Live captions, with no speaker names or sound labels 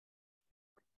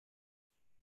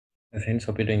Friends,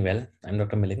 hope you're doing well. I'm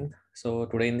Dr. Milind. So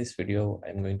today in this video,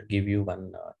 I'm going to give you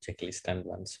one checklist and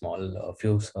one small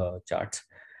few charts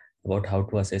about how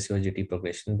to assess your GT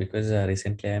progression, because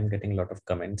recently I'm getting a lot of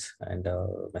comments and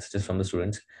messages from the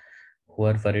students who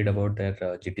are worried about their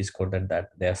GT score, that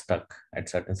they are stuck at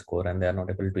certain score and they are not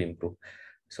able to improve.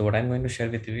 So what I'm going to share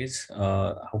with you is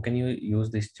how can you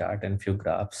use this chart and few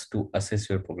graphs to assess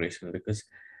your progression, because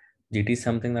GT is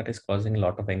something that is causing a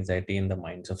lot of anxiety in the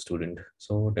minds of students.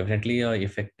 So definitely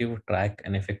effective track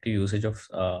and effective usage of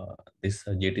this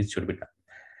GT should be done.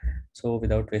 So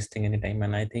without wasting any time,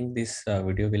 and I think this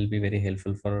video will be very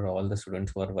helpful for all the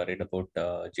students who are worried about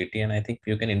GT, and I think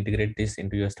you can integrate this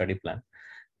into your study plan.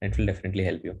 It will definitely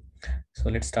help you. So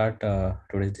let's start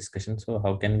today's discussion. So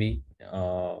how can we,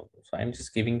 so I'm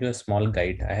just giving you a small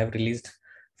guide. I have released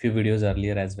few videos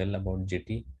earlier as well about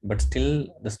GT, but still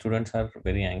the students are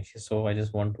very anxious. So I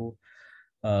just want to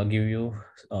give you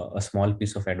a small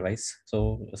piece of advice.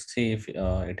 So see if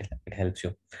it helps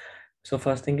you. So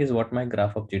first thing is what my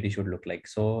graph of GT should look like.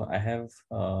 So I have,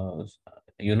 already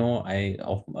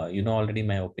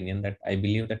my opinion that I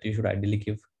believe that you should ideally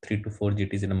give 3 to 4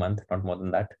 GTs in a month, not more than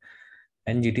that.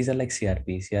 And GTs are like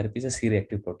CRP. CRP is a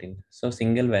C-reactive protein. So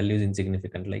single value is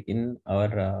insignificant. Like in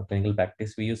our clinical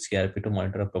practice, we use CRP to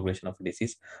monitor a progression of a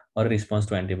disease or a response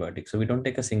to antibiotics. So we don't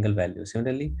take a single value.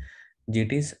 Similarly,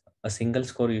 GTs, a single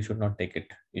score, you should not take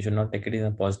it. You should not take it in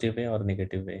a positive way or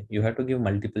negative way. You have to give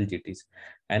multiple GTs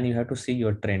and you have to see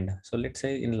your trend. So let's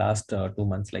say in last 2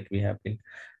 months, like we have been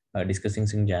discussing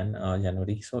since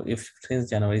January. So if since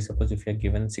January, suppose if you are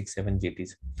given 6-7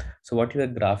 GTs, so what your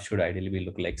graph should ideally be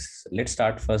look like? Let's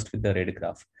start first with the red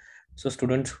graph. So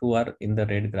students who are in the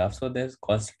red graph, so they're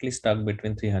constantly stuck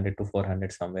between 300 to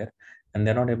 400 somewhere, and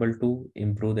they're not able to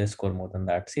improve their score more than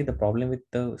that. See, the problem with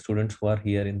the students who are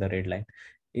here in the red line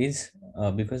is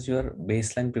because your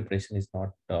baseline preparation is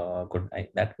not good.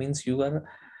 That means you are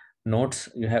notes,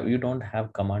 you don't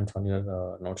have commands on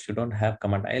your notes. You don't have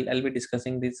command. I'll be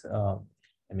discussing this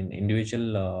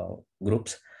individual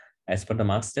groups as per the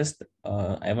marks. Just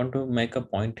I want to make a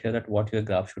point here that what your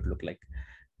graph should look like.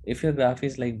 If your graph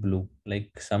is like blue,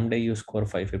 like someday you score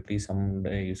 550,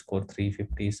 someday you score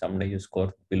 350, someday you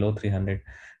score below 300,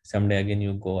 someday again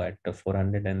you go at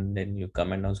 400, and then you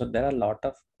come and down. So there are a lot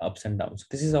of ups and downs.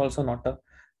 This is also not a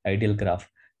ideal graph,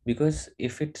 because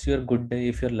if it's your good day,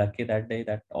 if you're lucky that day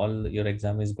that all your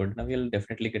exam is good, now you'll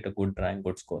definitely get a good rank,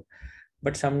 good score.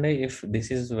 But someday if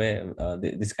this is where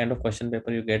this kind of question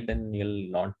paper you get, then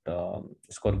you'll not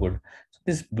score good. So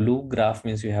this blue graph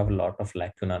means you have a lot of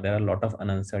lacuna. There are a lot of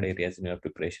unanswered areas in your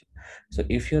preparation. So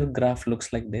if your graph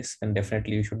looks like this, then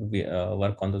definitely you should be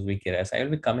work on those weak areas. I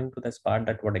will be coming to this part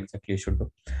that what exactly you should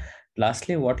do.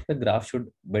 Lastly, what the graph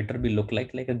should better be look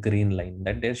like a green line,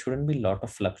 that there shouldn't be a lot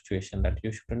of fluctuation, that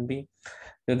you shouldn't be,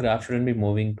 your graph shouldn't be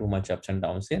moving too much ups and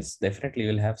downs. Yes, definitely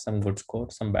you will have some good score,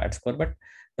 some bad score, but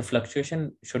the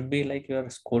fluctuation should be like your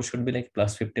score should be like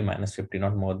plus 50 minus 50,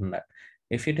 not more than that.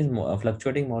 If it is more,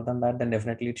 fluctuating more than that, then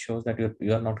definitely it shows that you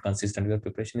are not consistent, your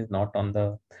preparation is not on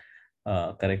the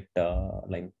correct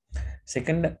line.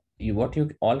 Second, what you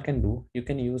all can do, you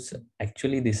can use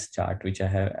actually this chart which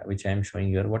I am showing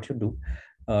here. What you do,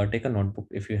 take a notebook.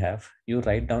 If you have, you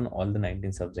write down all the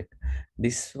 19 subject.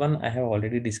 This one I have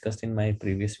already discussed in my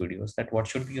previous videos, that what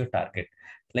should be your target.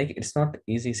 Like it's not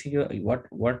easy. See, what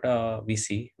we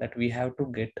see that we have to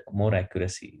get more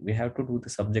accuracy, we have to do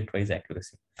the subject wise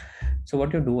accuracy. So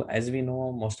what you do, as we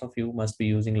know, most of you must be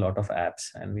using a lot of apps,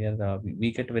 and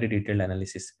we get very detailed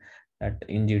analysis that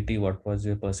in GT what was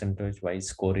your percentage wise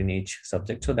score in each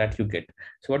subject, so that you get.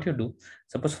 So what you do,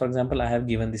 suppose for example I have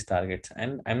given these targets,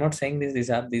 and I'm not saying this,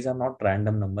 these are not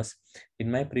random numbers.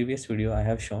 In my previous video I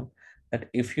have shown that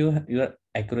if your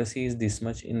accuracy is this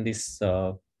much in this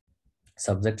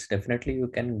subjects, definitely you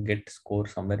can get score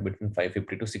somewhere between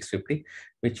 550 to 650,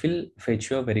 which will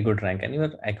fetch you a very good rank, and your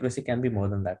accuracy can be more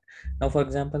than that. Now for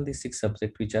example, these 6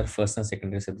 subjects which are first and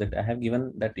secondary subject, I have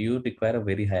given that you require a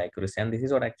very high accuracy, and this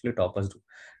is what actually toppers do,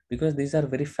 because these are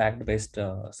very fact based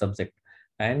subject,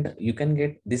 and you can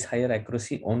get this higher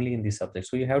accuracy only in this subject.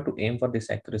 So you have to aim for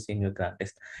this accuracy in your grant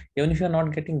test. Even if you're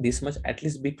not getting this much, at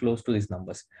least be close to these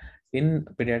numbers. In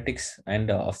pediatrics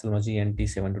and ophthalmology, NT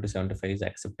 70 to 75 is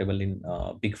acceptable. In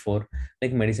big four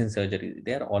like medicine, surgery,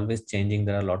 they are always changing.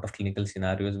 There are a lot of clinical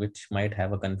scenarios which might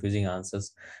have a confusing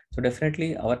answers. So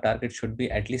definitely our target should be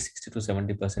at least 60 to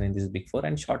 70% in this big four.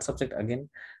 And short subject, again,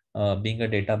 being a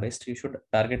database, you should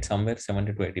target somewhere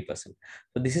 70 to 80%. So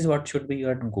this is what should be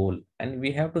your goal, and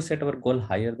we have to set our goal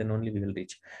higher, then only we will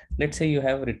reach. Let's say you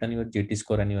have written your GT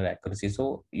score and your accuracy,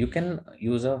 so you can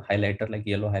use a highlighter like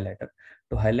yellow highlighter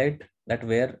to highlight that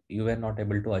where you were not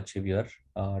able to achieve your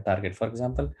target. For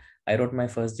example, I wrote my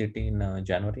first GT in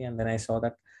January, and then I saw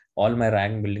that all my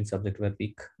rank building subjects were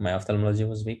weak. My ophthalmology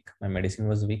was weak, my medicine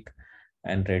was weak,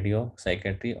 and radio,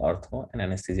 psychiatry, ortho, and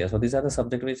anesthesia. So these are the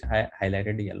subjects which I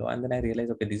highlighted yellow, and then I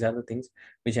realized, okay, these are the things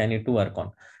which I need to work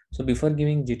on. So before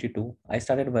giving GT2, I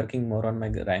started working more on my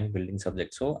rank building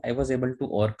subject. So I was able to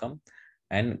overcome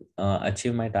and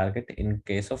achieve my target in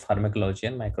case of pharmacology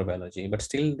and microbiology. But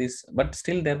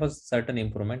still there was certain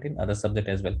improvement in other subject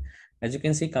as well. As you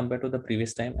can see, compared to the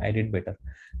previous time, I did better.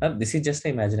 Now this is just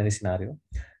an imaginary scenario.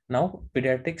 Now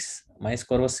pediatrics, my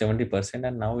score was 70%,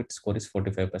 and now its score is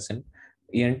 45%.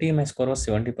 ENT, my score was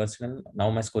 70%, and now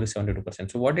my score is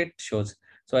 72%. So what it shows,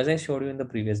 so as I showed you in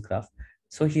the previous graph,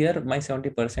 so here my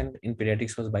 70% in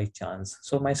pediatrics was by chance.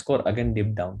 So my score again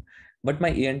dipped down, but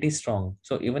my ENT is strong.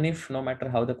 So even if no matter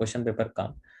how the question paper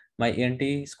come, my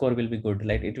ENT score will be good.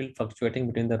 Like it will fluctuating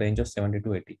between the range of 70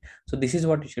 to 80. So this is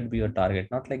what should be your target,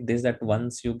 not like this that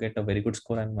once you get a very good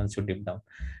score and once you dip down.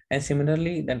 And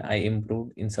similarly, then I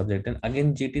improved in subject. And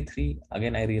again, GT3,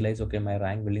 again I realized, okay, my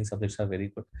rank building subjects are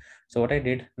very good. So what I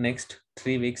did next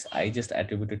 3 weeks, I just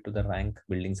attributed to the rank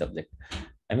building subject.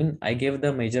 I mean, I gave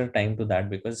the major time to that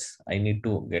because I need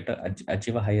to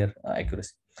achieve a higher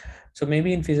accuracy. So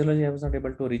maybe in physiology, I was not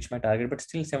able to reach my target, but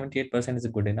still 78% is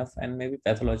good enough. And maybe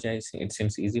pathology, it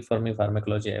seems easy for me.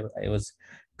 Pharmacology, I was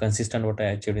consistent what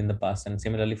I achieved in the past, and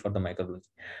similarly for the microbiology.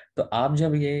 तो आप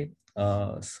जब ये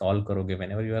solve करोगे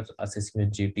whenever you are assessing your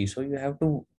GT, so you have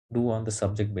to do on the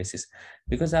subject basis,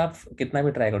 because आप कितना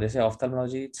भी try करो, जैसे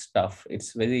ophthalmology, it's tough,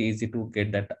 it's very easy to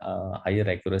get that higher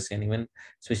accuracy, and even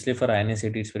especially for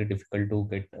INICET, it's very difficult to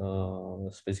get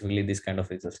specifically this kind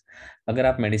of results. अगर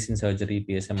आप medicine surgery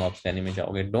PSM ops यानी में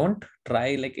जाओगे, don't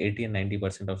try like 80 and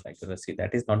 90% of accuracy,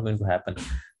 that is not going to happen.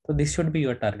 तो this should be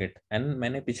your target. And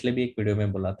मैंने पिछले भी एक वीडियो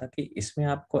में बोला था कि इसमें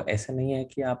आपको ऐसा नहीं है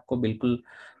कि आपको बिल्कुल,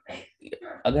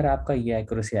 अगर आपका ये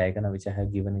एक्यूरेसी आएगा ना विच I have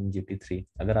given in GT3,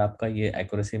 अगर आपका ये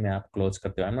एक्यूरेसी में आप क्लोज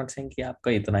करते हो, आई एम नॉट सेइंग कि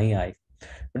आपका इतना ही आए,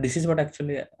 but this is what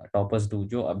actually toppers do.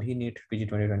 जो अभी नीट PG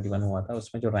 2021 हुआ था,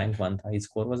 उसमें जो रैंक 1 था, his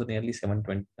score was nearly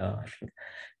 720, I think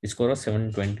his score was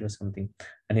 720 और समथिंग,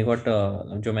 एंड ही गॉट,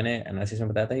 जो मैंने एनालिसिस में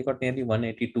बताया था, he got nearly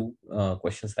 182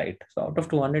 questions right. So out of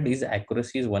 200 his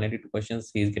accuracy is 182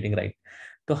 questions he is getting right.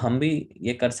 तो हम भी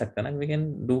ये कर सकते हैं ना, we can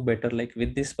do better. Like with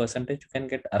this percentage you can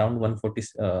get around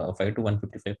 145 to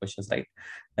 155 questions right.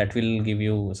 That will give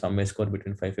you somewhere score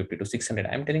between 550 to 600.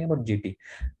 I'm telling about GT.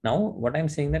 Now what I'm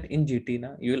saying that in GT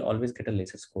ना you will always get a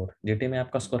lesser score. GT में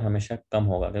आपका score हमेशा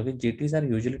कम होगा, क्योंकि GTs are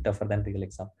usually tougher than real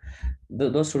exam.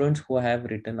 Those students who have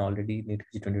written already NEET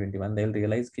PG 2021, they will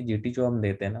realize कि GT जो हम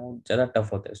देते हैं ना, वो ज़्यादा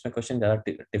टफ होता है, उसमें क्वेश्चन ज़्यादा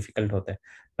डिफिकल्ट होता है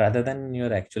rather than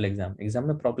your actual exam. Exam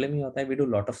में प्रॉब्लम ही होता है, we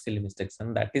do lot of silly mistakes,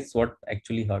 and that is what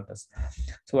actually hurt us.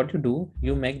 So what you do,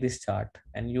 you make this chart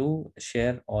and you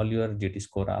share all your GT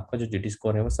score. आपका जो GT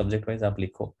score है वो subject wise आप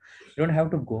लिखो. You don't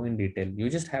have to go in detail.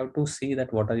 You just have to see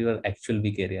that what are your actual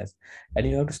weak areas,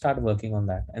 and you have to start working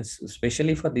on that. And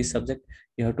especially for this subject,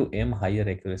 you have to aim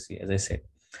higher accuracy, as I said.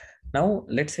 Now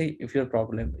let's say if your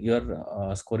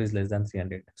score is less than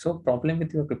 300, so problem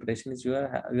with your preparation is you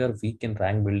are weak in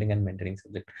rank building and maintaining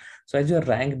subject. So as your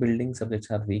rank building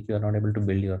subjects are weak, you are not able to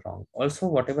build your rank. Also,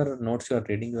 whatever notes you are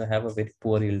reading, you have a very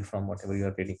poor yield from whatever you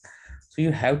are reading. So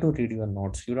you have to read your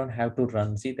notes, you don't have to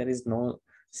run. See, there is no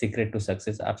secret to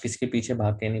success. आप किसके पीछे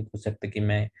भाग के नहीं पूछ सकते कि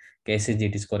मैं कैसे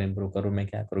GT स्कोर इंप्रूव करूं, मैं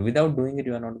क्या करूं. Without doing it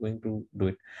you are not going to do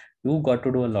it. you got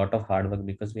to do a lot of hard work,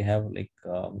 because we have like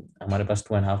हमारे पास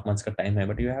 2.5 months का time है,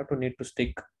 but you have to need to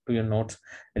stick to your notes,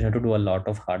 and you have to do a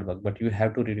lot of hard work, but you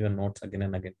have to read your notes again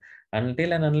and again.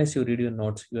 Until and unless you read your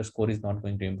notes, your score is not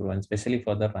going to improve, and especially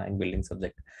for the rank building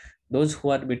subject, those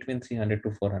who are between 300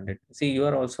 to 400, see, you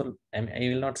are also, I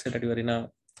will not say that you are in a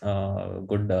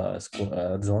good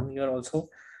zone. You are also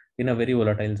in a very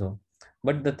volatile zone.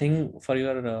 But the thing for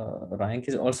your rank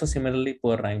is also similarly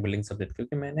poor rank building subject,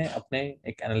 क्योंकि मैंने अपने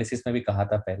एक analysis में भी कहा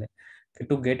था पहले कि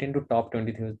to get into top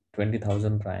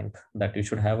 20,000 rank, that you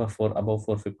should have a above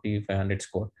 450 500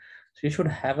 score. So you should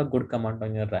have a good command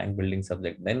on your rank building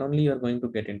subject. Then only you are going to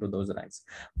get into those ranks.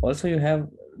 Also, you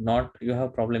have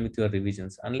problem with your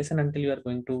revisions. Unless and until you are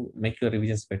going to make your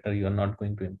revisions better, you are not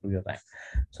going to improve your rank.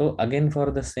 So again, for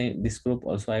the same this group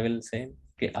also, I will say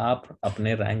कि आप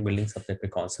अपने rank building subject पे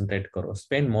concentrate करो.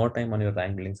 Spend more time on your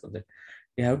rank building subject.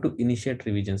 You have to initiate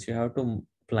revisions, you have to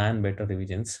plan better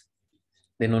revisions,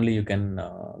 then only you can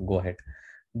go ahead.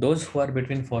 Those who are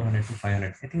between 400 to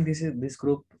 500, I think this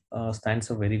group stands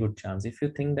a very good chance. If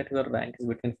you think that your rank is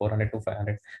between 400 to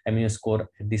 500, I mean your score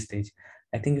at this stage,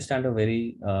 I think you stand a very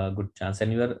good chance,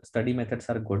 and your study methods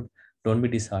are good. Don't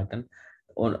be disheartened.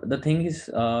 or the thing is,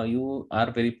 you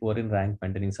are very poor in rank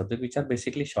maintaining subject, which are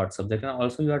basically short subject, and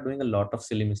also you are doing a lot of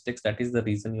silly mistakes. That is the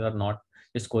reason you are not,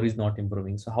 your score is not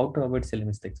improving. So how to avoid silly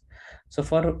mistakes? So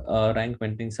for rank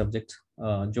maintaining subjects,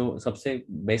 जो सबसे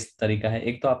best तरीका है,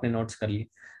 एक तो आपने notes कर लिए,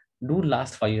 do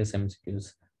last 5 years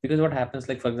MCQs. Because what happens,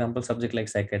 like for example, subject like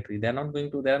psychiatry, they are not going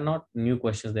to, they are not new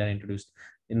questions they are introduced.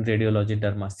 In radiology,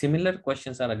 derma, similar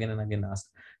questions are again and again asked.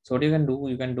 So what you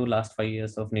can do last 5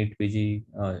 years of NEETPG,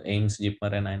 AIMS,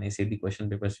 JIPMER, and INICET question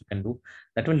papers you can do.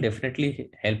 That will definitely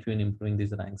help you in improving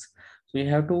these ranks. So you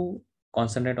have to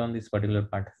concentrate on this particular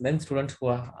part. Then students who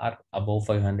are above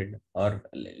 500, or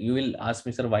you will ask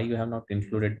me, sir, why you have not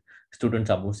included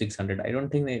students above 600? I don't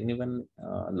think even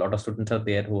a lot of students are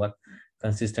there who are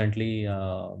consistently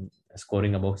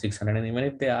scoring above 600, and even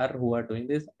if they are who are doing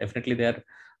this, definitely they are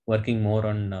working more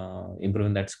on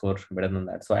improving that score better than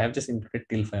that. So I have just included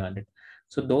till 500.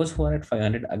 So those who are at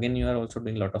 500, again, you are also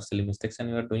doing a lot of silly mistakes, and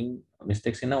you are doing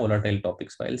mistakes in a volatile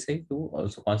topics. So I'll say to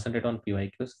also concentrate on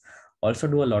PYQs, also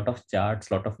do a lot of charts,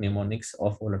 lot of mnemonics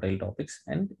of volatile topics,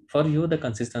 and for you the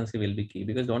consistency will be key,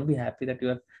 because don't be happy that you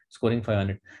are scoring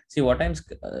 500. See, what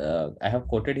I have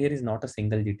quoted here is not a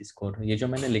single GT score. ये जो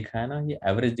मैंने लिखा है ना, ये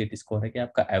average GT score है कि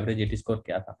आपका average GT score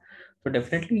क्या था. So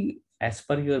definitely, as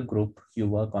per your group, you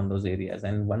work on those areas.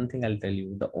 And one thing I'll tell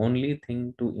you, the only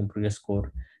thing to improve your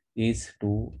score is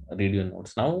to read your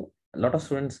notes. Now, a lot of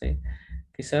students say,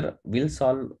 "Okay, sir, will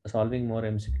solving more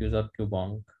MCQs or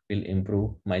Qbonk will improve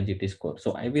my GT score?"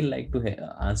 So I will like to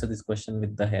answer this question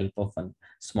with the help of one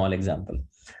small example.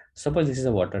 Suppose this is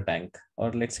a water tank,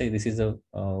 or let's say this is a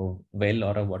well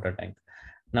or a water tank.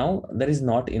 Now there is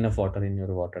not enough water in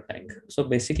your water tank. So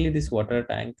basically, this water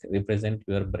tank represent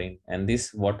your brain, and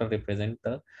this water represent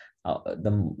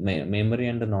the memory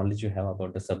and the knowledge you have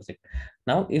about the subject.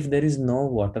 Now, if there is no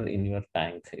water in your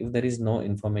tank, if there is no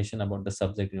information about the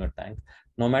subject in your tank,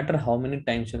 no matter how many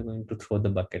times you're going to throw the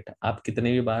bucket, आप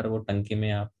कितने भी बार वो टंकी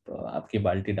में आप आपकी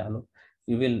बाल्टी डालो,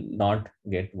 you will not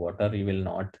get water, you will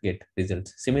not get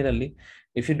results. Similarly,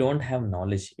 if you don't have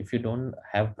knowledge, if you don't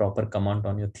have proper command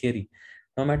on your theory,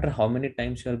 no matter how many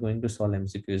times you are going to solve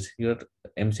MCQs, your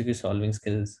MCQ solving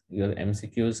skills, your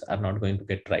MCQs are not going to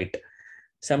get right.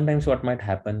 Sometimes what might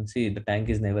happen, see, the tank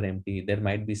is never empty, there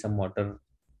might be some water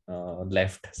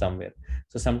left somewhere.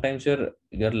 So sometimes you're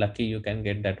lucky, you can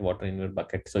get that water in your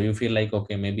bucket, so you feel like,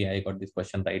 okay, maybe I got this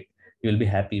question right, you will be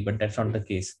happy. But that's not the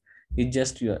case. It's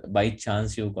just by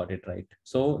chance you got it right.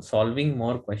 So solving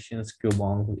more questions Q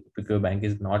bank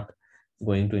is not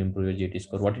going to improve your GT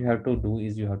score. What you have to do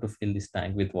is you have to fill this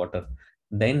tank with water,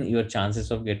 then your chances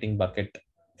of getting bucket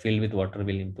filled with water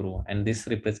will improve. And this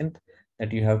represent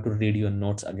that you have to read your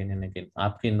notes again and again.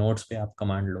 आपके notes पे आप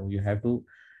command low. You have to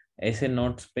ऐसे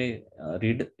notes पे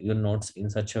read your notes in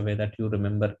such a way that you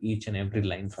remember each and every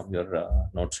line from your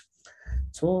notes.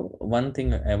 So one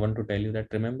thing I want to tell you, that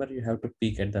remember, you have to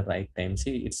peak at the right time.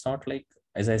 See, it's not like,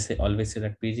 as I say, always say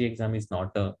that PG exam is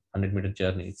not a 100-meter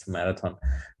journey; it's a marathon.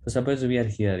 So suppose we are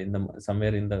here in the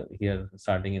somewhere in the here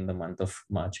starting in the month of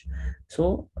March.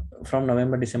 So from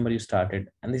November, December you started,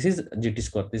 and this is GT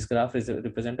score. This graph is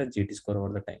represent a GT score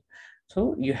over the time.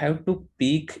 So you have to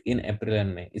peak in April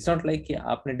and May. It's not like कि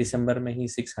आपने December में ही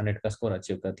 600 का score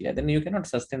achieve कर दिया. Then you cannot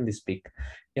sustain this peak.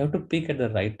 You have to peak at the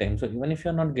right time. So even if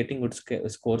you're not getting good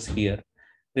scores here,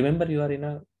 remember you are in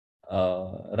a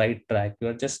right track. You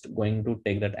are just going to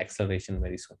take that acceleration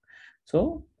very soon.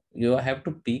 So you have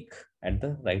to peak at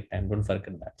the right time. Don't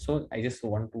forget that. So I just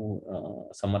want to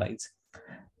summarize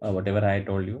whatever I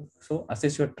told you. So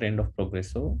assess your trend of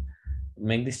progress. So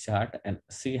make this chart and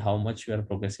see how much you are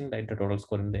progressing, write the total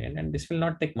score in the end, and this will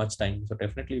not take much time. So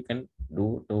definitely you can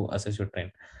do to assess your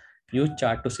trend. Use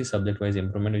chart to see subject wise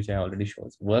improvement, which I already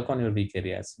shows. Work on your weak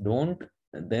areas. Don't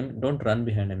run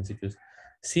behind MCQs.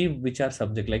 See which are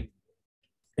subject, like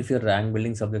if your rank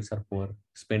building subjects are poor,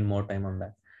 spend more time on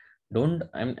that. Don't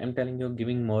I'm telling you,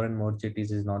 giving more and more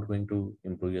GTs is not going to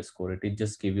improve your score. It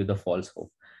just give you the false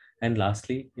hope. And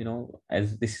lastly,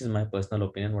 as this is my personal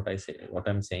opinion, what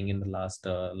I'm saying in the last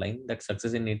line, that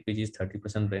success in NEETPG is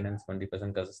 30% brain and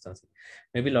 20% consistency.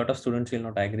 Maybe a lot of students will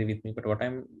not agree with me, but what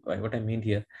I mean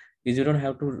here is you don't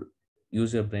have to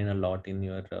use your brain a lot in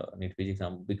your NEETPG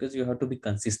exam, because you have to be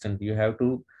consistent. You have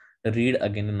to read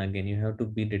again and again. You have to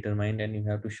be determined, and you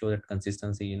have to show that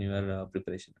consistency in your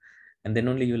preparation, and then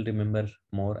only you will remember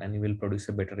more and you will produce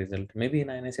a better result. Maybe in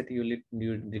INICET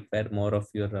you require more of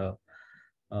your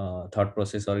thought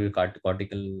process or your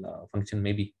cortical function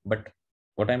maybe. But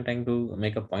what I'm trying to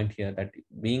make a point here, that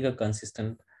being a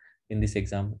consistent in this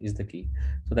exam is the key.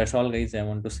 So that's all guys I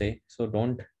want to say. So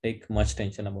don't take much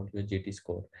tension about your GT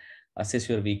score. assess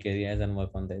your weak areas and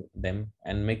work on them,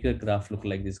 and make your graph look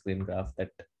like this green graph,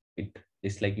 that it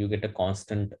is like you get a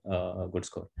constant good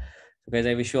score. So guys,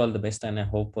 I wish you all the best, and I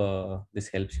hope this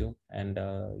helps you, and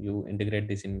you integrate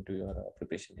this into your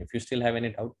preparation. If you still have any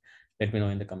doubt, let me know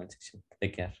in the comment section.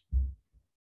 Take care.